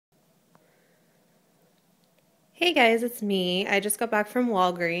Hey guys, it's me. I just got back from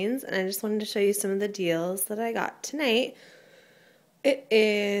Walgreens and I just wanted to show you some of the deals that I got tonight. It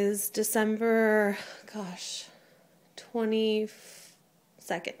is December,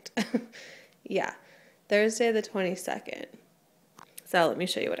 22nd. Yeah, Thursday the 22nd. So let me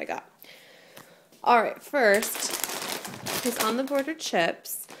show you what I got. Alright, first is On the Border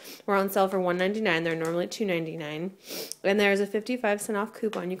chips. We're on sale for $1.99. They're normally $2.99. And there's a 55-cent off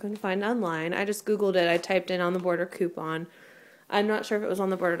coupon you can find online. I just Googled it. I typed in On the Border coupon. I'm not sure if it was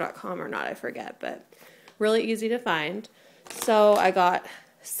ontheborder.com or not. I forget, but really easy to find. So I got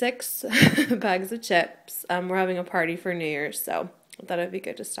 6 bags of chips. We're having a party for New Year's, so I thought it'd be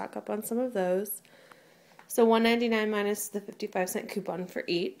good to stock up on some of those. So $1.99 minus the 55-cent coupon for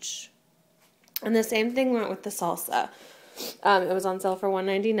each. And the same thing went with the salsa. It was on sale for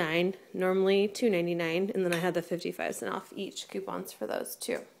 $1.99, normally $2.99, and then I had the 55-cent off each coupons for those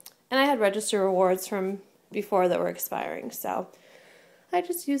too. And I had register rewards from before that were expiring, so I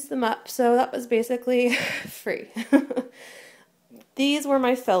just used them up. So that was basically free. These were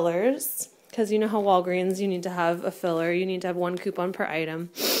my fillers, because you know how Walgreens, you need to have a filler. You need to have 1 coupon per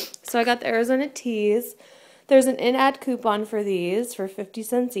item. So I got the Arizona Teas. There's an in-ad coupon for these for 50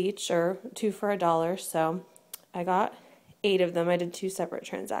 cents each, or 2 for $1, so I got 8 of them. I did 2 separate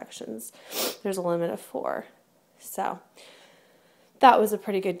transactions. There's a limit of 4. So that was a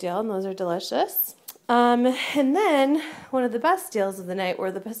pretty good deal, and those are delicious. And then one of the best deals of the night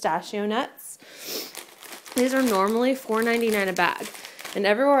were the pistachio nuts. These are normally $4.99 a bag. And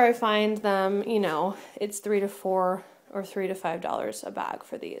everywhere I find them, you know, it's $3 to $4 or $3 to $5 a bag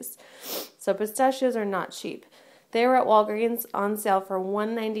for these. So pistachios are not cheap. They were at Walgreens on sale for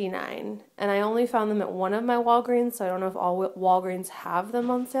 $1.99, and I only found them at one of my Walgreens, so I don't know if all Walgreens have them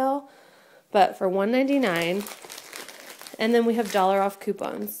on sale, but for $1.99. And then we have dollar off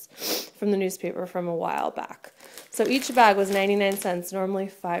coupons from the newspaper from a while back. So each bag was 99 cents, normally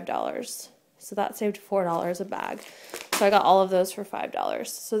 $5. So that saved $4 a bag. So I got all of those for $5.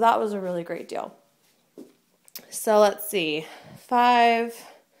 So that was a really great deal. So let's see, 5,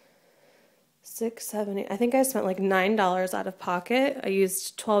 6, 7, 8. I think I spent like $9 out of pocket. I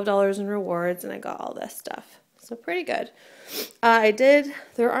used $12 in rewards and I got all this stuff. So pretty good.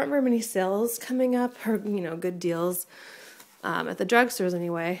 There aren't very many sales coming up, or, you know, good deals at the drugstores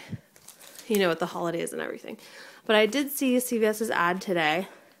anyway, you know, with the holidays and everything. But I did see CVS's ad today,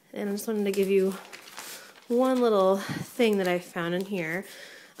 and I just wanted to give you one little thing that I found in here.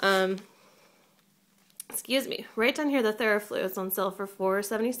 Excuse me, right down here, the Theraflu is on sale for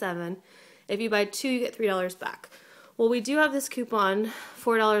 $4.77. If you buy 2, you get $3 back. Well, we do have this coupon,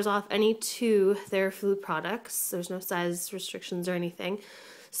 $4 off any 2 Theraflu products. There's no size restrictions or anything.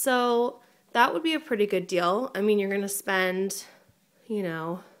 So that would be a pretty good deal. I mean, you're going to spend, you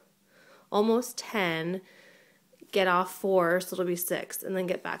know, almost 10, get off 4, so it'll be 6, and then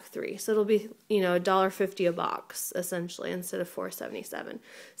get back 3. So it'll be, you know, $1.50 a box, essentially, instead of $4.77.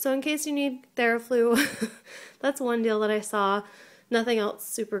 So in case you need Theraflu, that's one deal that I saw. Nothing else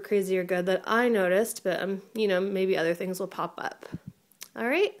super crazy or good that I noticed, but, you know, maybe other things will pop up. All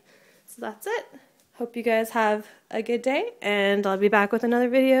right, so that's it. Hope you guys have a good day, and I'll be back with another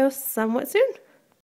video somewhat soon.